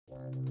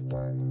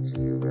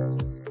101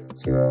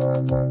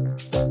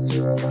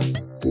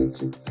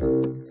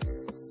 digital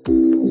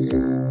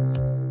design.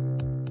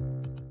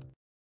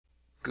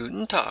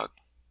 Guten Tag.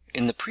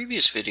 In the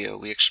previous video,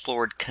 we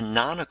explored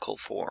canonical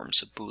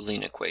forms of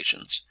Boolean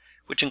equations,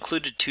 which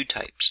included two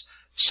types,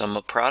 sum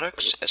of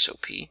products,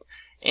 SOP,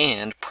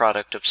 and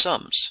product of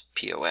sums,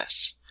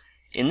 POS.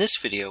 In this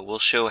video, we'll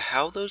show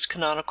how those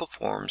canonical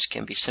forms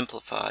can be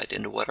simplified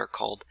into what are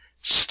called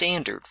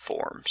standard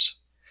forms.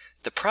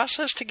 The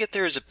process to get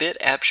there is a bit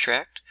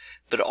abstract,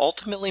 but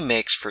ultimately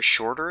makes for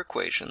shorter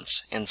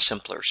equations and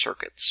simpler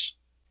circuits.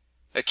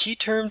 A key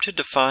term to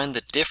define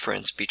the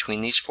difference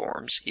between these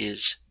forms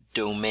is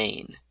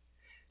domain.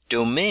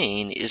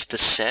 Domain is the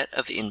set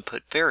of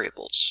input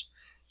variables.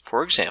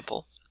 For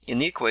example, in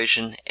the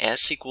equation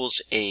s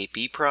equals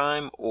ab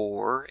prime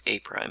or a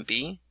prime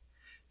b,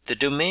 the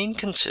domain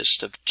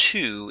consists of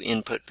two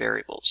input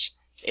variables,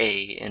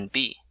 a and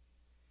b.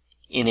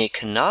 In a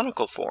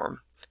canonical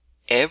form,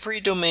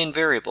 every domain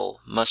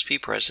variable must be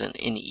present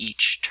in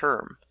each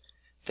term,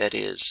 that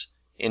is,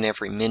 in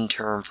every min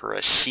term for a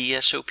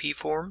CSOP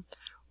form,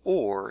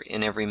 or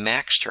in every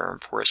max term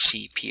for a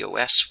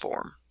CPOS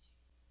form.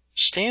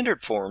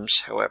 Standard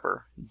forms,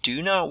 however,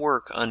 do not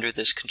work under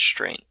this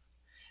constraint.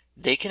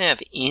 They can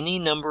have any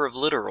number of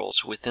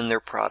literals within their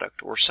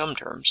product or sum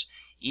terms,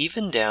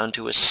 even down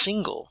to a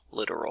single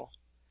literal.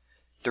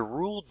 The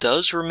rule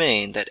does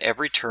remain that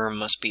every term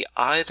must be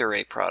either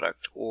a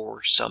product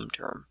or sum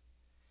term.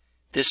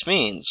 This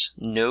means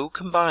no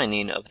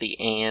combining of the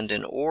and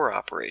or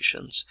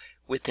operations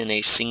within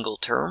a single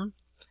term,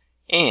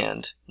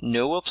 and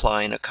no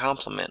applying a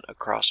complement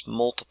across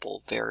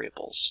multiple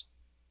variables.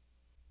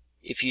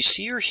 If you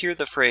see or hear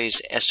the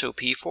phrase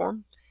SOP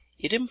form,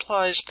 it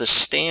implies the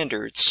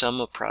standard sum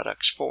of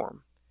products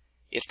form.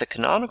 If the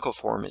canonical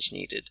form is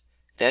needed,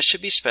 that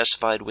should be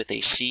specified with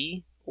a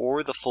C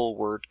or the full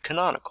word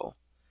canonical.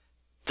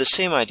 The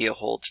same idea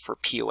holds for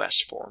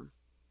POS form.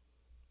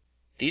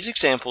 These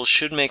examples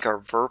should make our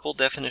verbal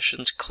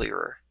definitions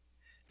clearer.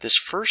 This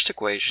first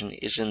equation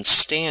is in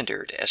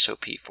standard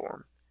SOP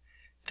form.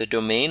 The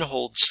domain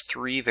holds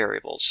three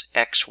variables,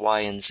 x,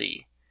 y, and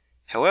z.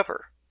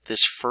 However,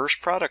 this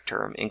first product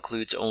term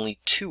includes only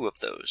two of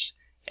those,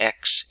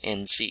 x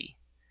and z.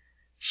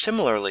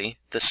 Similarly,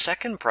 the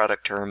second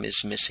product term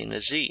is missing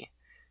a z.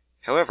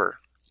 However,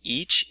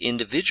 each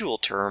individual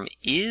term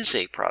is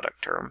a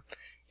product term,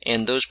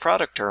 and those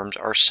product terms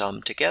are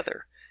summed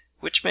together,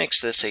 which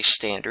makes this a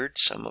standard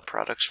sum of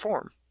products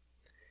form.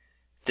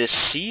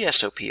 This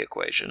CSOP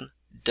equation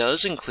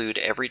does include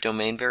every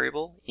domain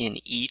variable in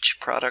each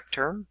product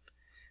term,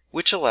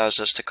 which allows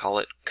us to call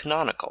it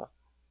canonical.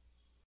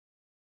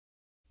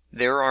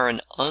 There are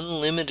an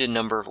unlimited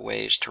number of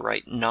ways to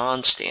write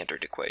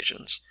non-standard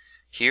equations.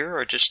 Here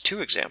are just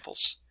two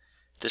examples.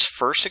 This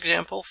first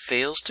example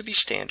fails to be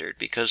standard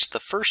because the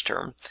first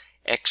term,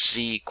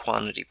 xz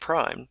quantity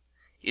prime,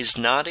 is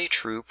not a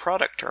true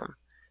product term.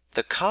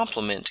 The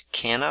complement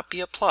cannot be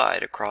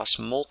applied across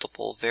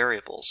multiple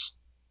variables.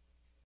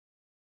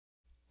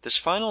 This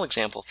final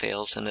example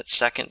fails in its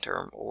second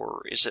term,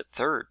 or is it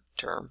third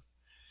term?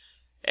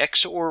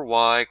 X or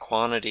y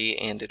quantity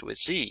ANDed with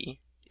z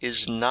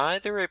is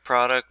neither a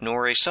product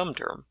nor a sum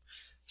term,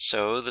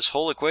 so this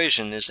whole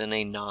equation is in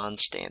a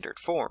non-standard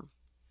form.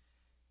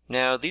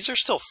 Now, these are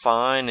still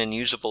fine and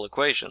usable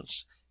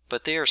equations,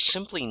 but they are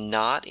simply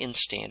not in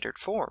standard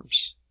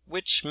forms,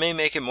 which may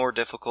make it more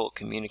difficult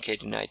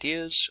communicating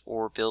ideas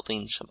or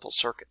building simple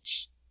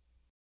circuits.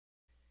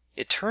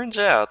 It turns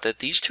out that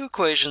these two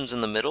equations in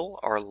the middle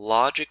are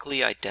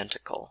logically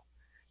identical.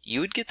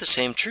 You would get the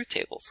same truth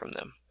table from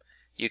them.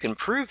 You can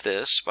prove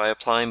this by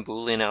applying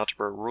Boolean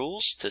algebra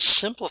rules to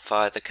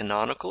simplify the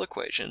canonical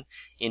equation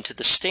into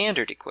the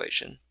standard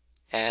equation,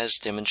 as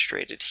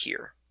demonstrated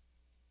here.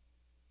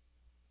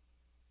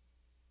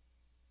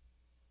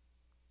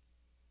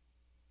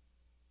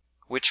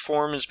 Which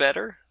form is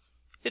better?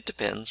 It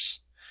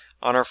depends.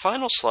 On our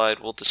final slide,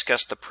 we'll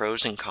discuss the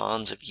pros and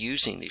cons of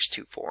using these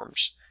two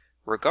forms.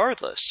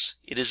 Regardless,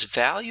 it is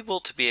valuable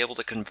to be able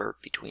to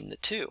convert between the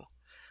two.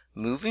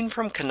 Moving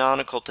from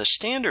canonical to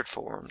standard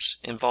forms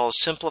involves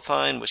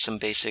simplifying with some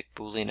basic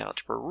Boolean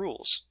algebra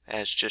rules,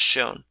 as just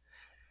shown.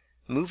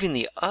 Moving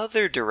the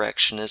other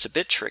direction is a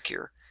bit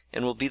trickier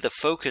and will be the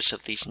focus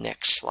of these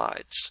next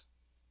slides.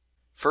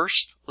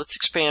 First, let's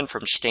expand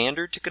from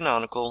standard to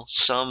canonical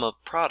sum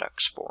of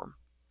products form.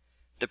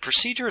 The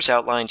procedure is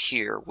outlined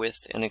here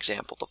with an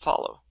example to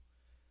follow.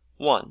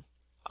 1.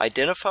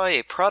 Identify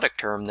a product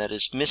term that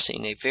is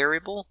missing a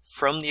variable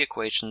from the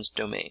equation's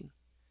domain.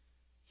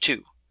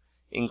 2.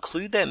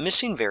 Include that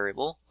missing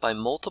variable by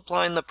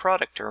multiplying the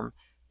product term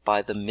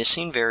by the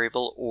missing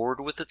variable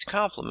ORed with its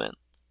complement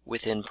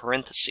within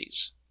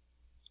parentheses.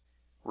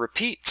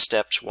 Repeat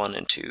steps 1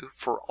 and 2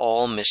 for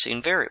all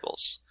missing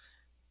variables.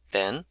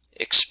 Then,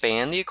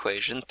 expand the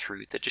equation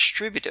through the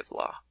distributive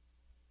law.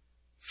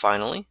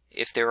 Finally,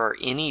 if there are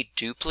any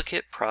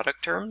duplicate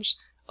product terms,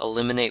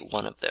 eliminate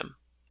one of them.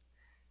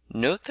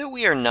 Note that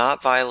we are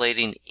not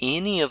violating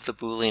any of the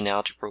Boolean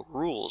algebra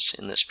rules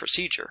in this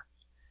procedure.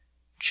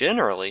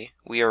 Generally,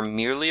 we are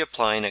merely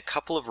applying a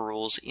couple of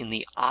rules in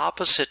the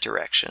opposite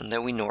direction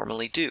that we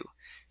normally do,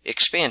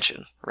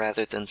 expansion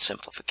rather than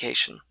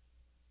simplification.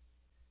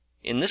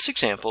 In this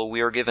example,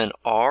 we are given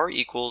r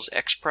equals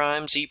x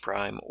prime, z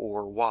prime,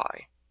 or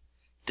y.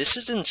 This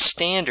is in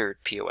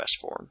standard POS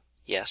form.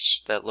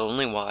 Yes, that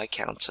lonely y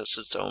counts as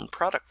its own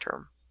product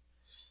term.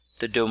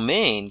 The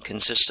domain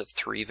consists of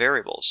three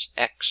variables,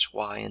 x,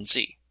 y, and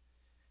z.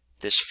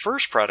 This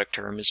first product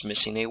term is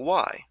missing a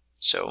y,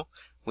 so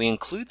we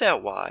include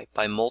that y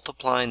by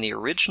multiplying the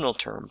original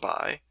term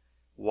by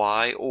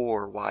y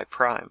or y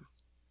prime.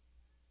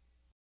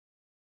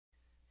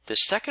 The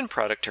second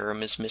product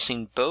term is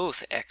missing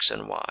both x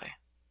and y.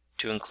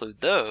 To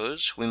include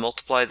those, we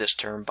multiply this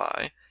term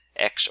by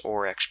x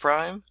or x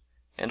prime,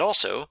 and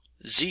also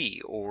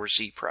z or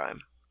z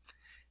prime.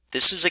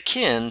 This is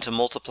akin to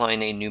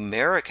multiplying a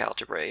numeric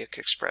algebraic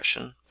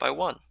expression by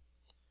 1.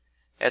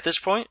 At this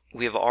point,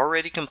 we have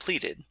already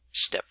completed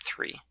step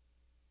 3.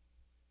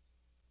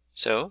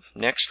 So,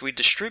 next we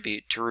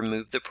distribute to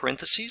remove the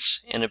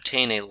parentheses and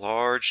obtain a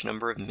large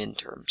number of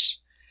minterms.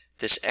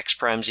 This x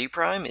prime z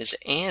prime is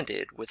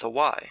ANDed with a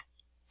y,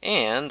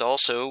 and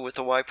also with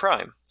a y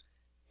prime,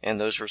 and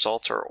those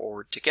results are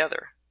ORed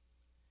together.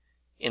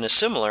 In a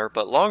similar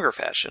but longer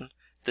fashion,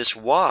 this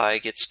y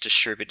gets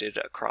distributed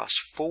across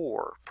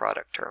 4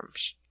 product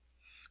terms.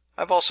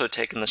 I've also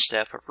taken the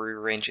step of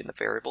rearranging the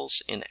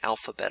variables in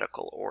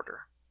alphabetical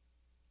order.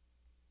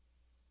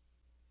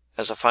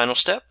 As a final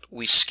step,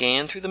 we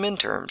scan through the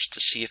minterms to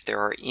see if there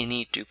are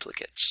any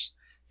duplicates.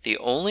 The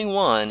only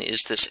one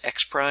is this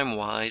x prime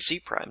y z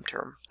prime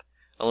term.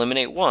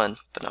 Eliminate one,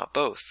 but not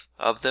both,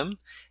 of them,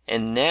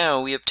 and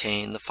now we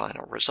obtain the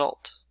final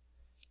result.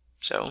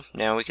 So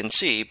now we can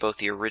see both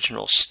the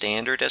original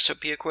standard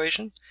SOP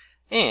equation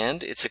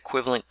and its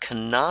equivalent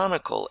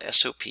canonical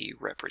SOP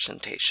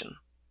representation.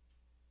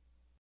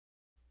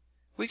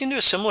 We can do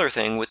a similar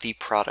thing with the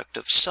product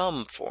of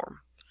sum form.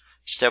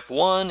 Step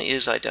 1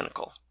 is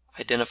identical.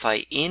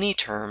 Identify any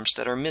terms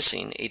that are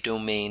missing a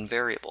domain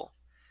variable.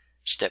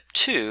 Step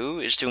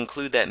 2 is to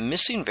include that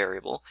missing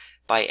variable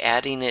by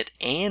adding it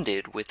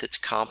ANDed with its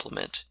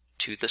complement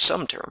to the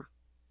sum term.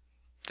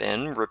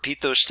 Then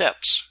repeat those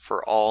steps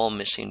for all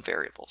missing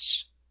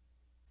variables.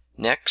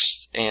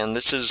 Next, and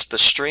this is the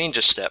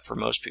strangest step for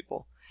most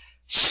people,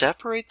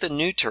 separate the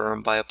new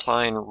term by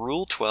applying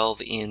Rule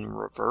 12 in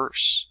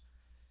reverse.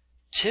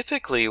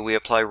 Typically, we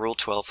apply Rule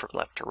 12 from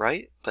left to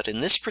right, but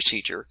in this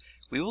procedure,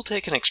 we will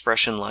take an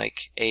expression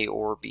like A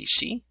or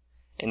BC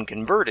and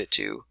convert it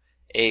to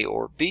A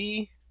or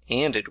B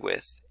ANDed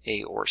with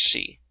A or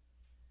C.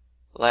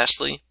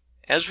 Lastly,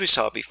 as we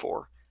saw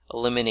before,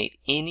 eliminate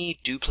any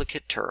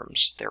duplicate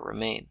terms that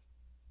remain.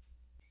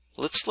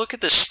 Let's look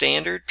at the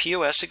standard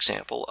POS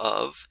example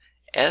of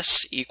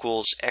S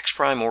equals x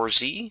prime or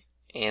z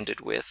ANDed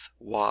with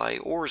y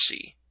or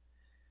z.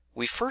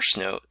 We first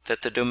note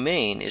that the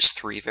domain is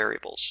 3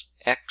 variables,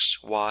 x,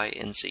 y,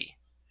 and z.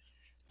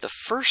 The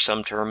first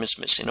sum term is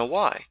missing a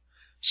y,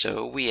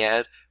 so we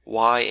add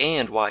y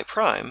and y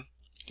prime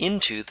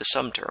into the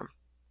sum term.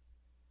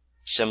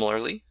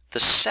 Similarly, the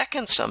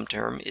second sum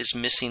term is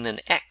missing an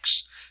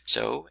x,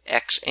 so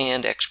x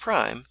and x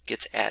prime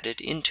gets added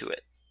into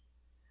it.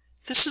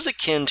 This is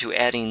akin to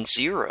adding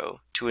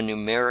 0 to a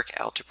numeric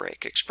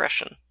algebraic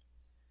expression.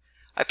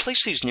 I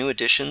placed these new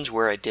additions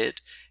where I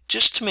did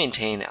just to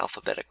maintain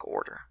alphabetic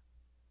order.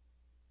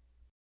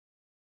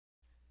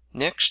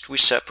 Next, we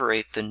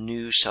separate the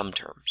new sum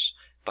terms.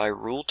 By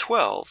Rule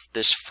 12,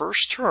 this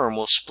first term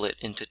will split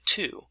into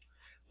 2,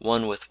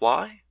 one with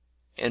y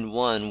and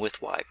one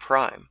with y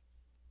prime.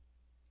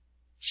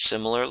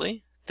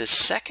 Similarly, the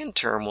second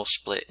term will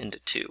split into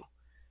 2,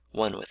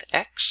 one with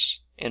x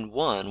and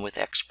one with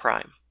x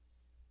prime.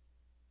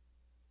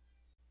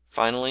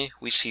 Finally,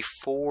 we see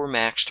 4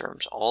 max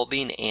terms all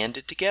being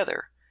ANDed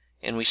together,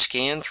 and we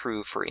scan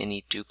through for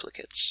any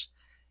duplicates.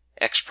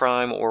 X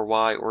prime or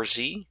y or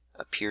z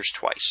appears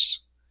twice,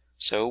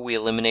 so we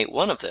eliminate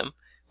one of them,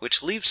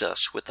 which leaves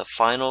us with the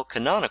final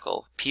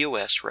canonical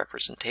POS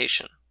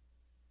representation.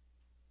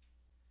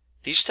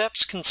 These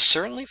steps can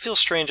certainly feel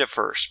strange at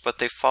first, but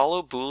they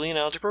follow Boolean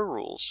algebra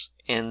rules,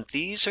 and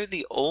these are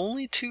the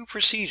only 2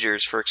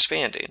 procedures for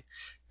expanding,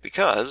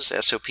 because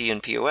SOP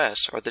and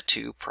POS are the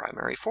 2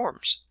 primary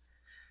forms.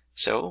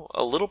 So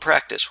a little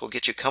practice will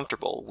get you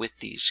comfortable with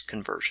these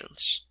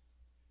conversions.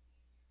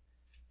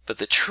 But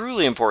the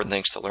truly important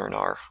things to learn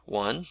are,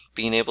 1,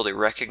 being able to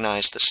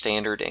recognize the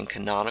standard and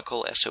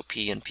canonical SOP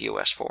and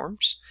POS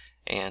forms,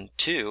 and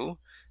 2,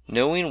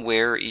 knowing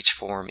where each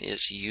form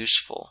is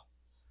useful.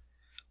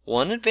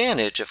 One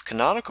advantage of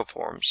canonical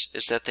forms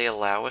is that they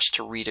allow us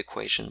to read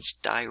equations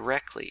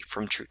directly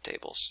from truth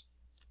tables.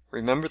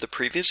 Remember the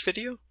previous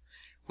video?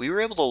 We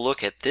were able to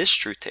look at this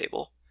truth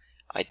table,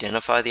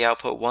 identify the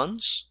output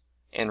ones,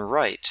 and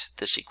write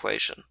this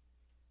equation.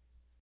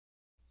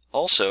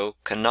 Also,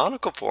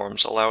 canonical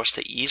forms allow us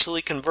to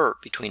easily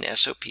convert between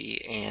SOP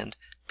and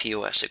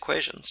POS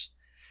equations.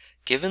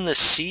 Given the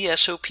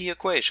CSOP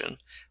equation,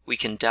 we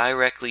can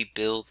directly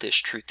build this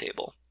truth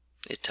table.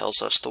 It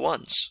tells us the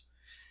ones.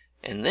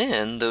 And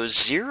then those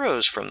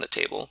zeros from the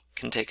table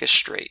can take us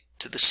straight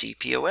to the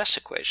CPOS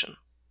equation.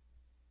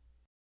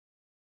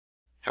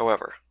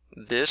 However,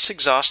 this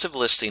exhaustive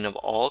listing of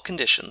all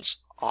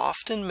conditions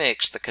often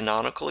makes the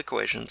canonical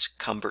equations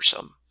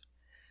cumbersome.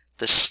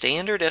 The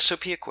standard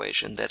SOP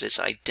equation that is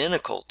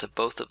identical to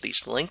both of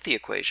these lengthy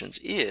equations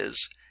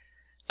is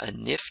a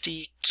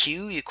nifty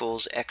Q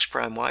equals x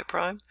prime y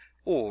prime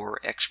or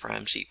x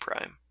prime z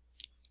prime.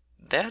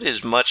 That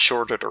is much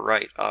shorter to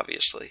write,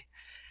 obviously,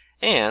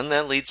 and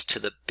that leads to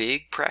the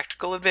big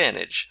practical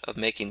advantage of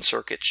making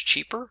circuits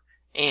cheaper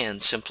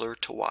and simpler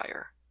to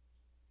wire.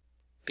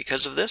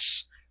 Because of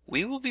this,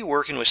 we will be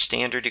working with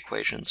standard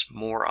equations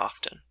more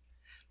often.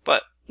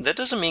 But that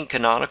doesn't mean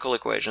canonical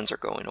equations are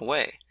going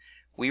away.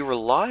 We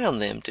rely on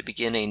them to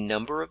begin a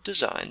number of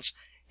designs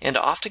and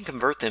often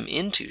convert them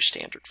into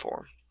standard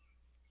form.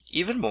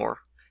 Even more,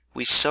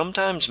 we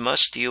sometimes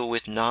must deal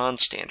with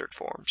non-standard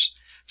forms.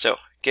 So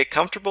get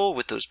comfortable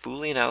with those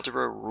Boolean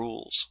algebra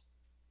rules.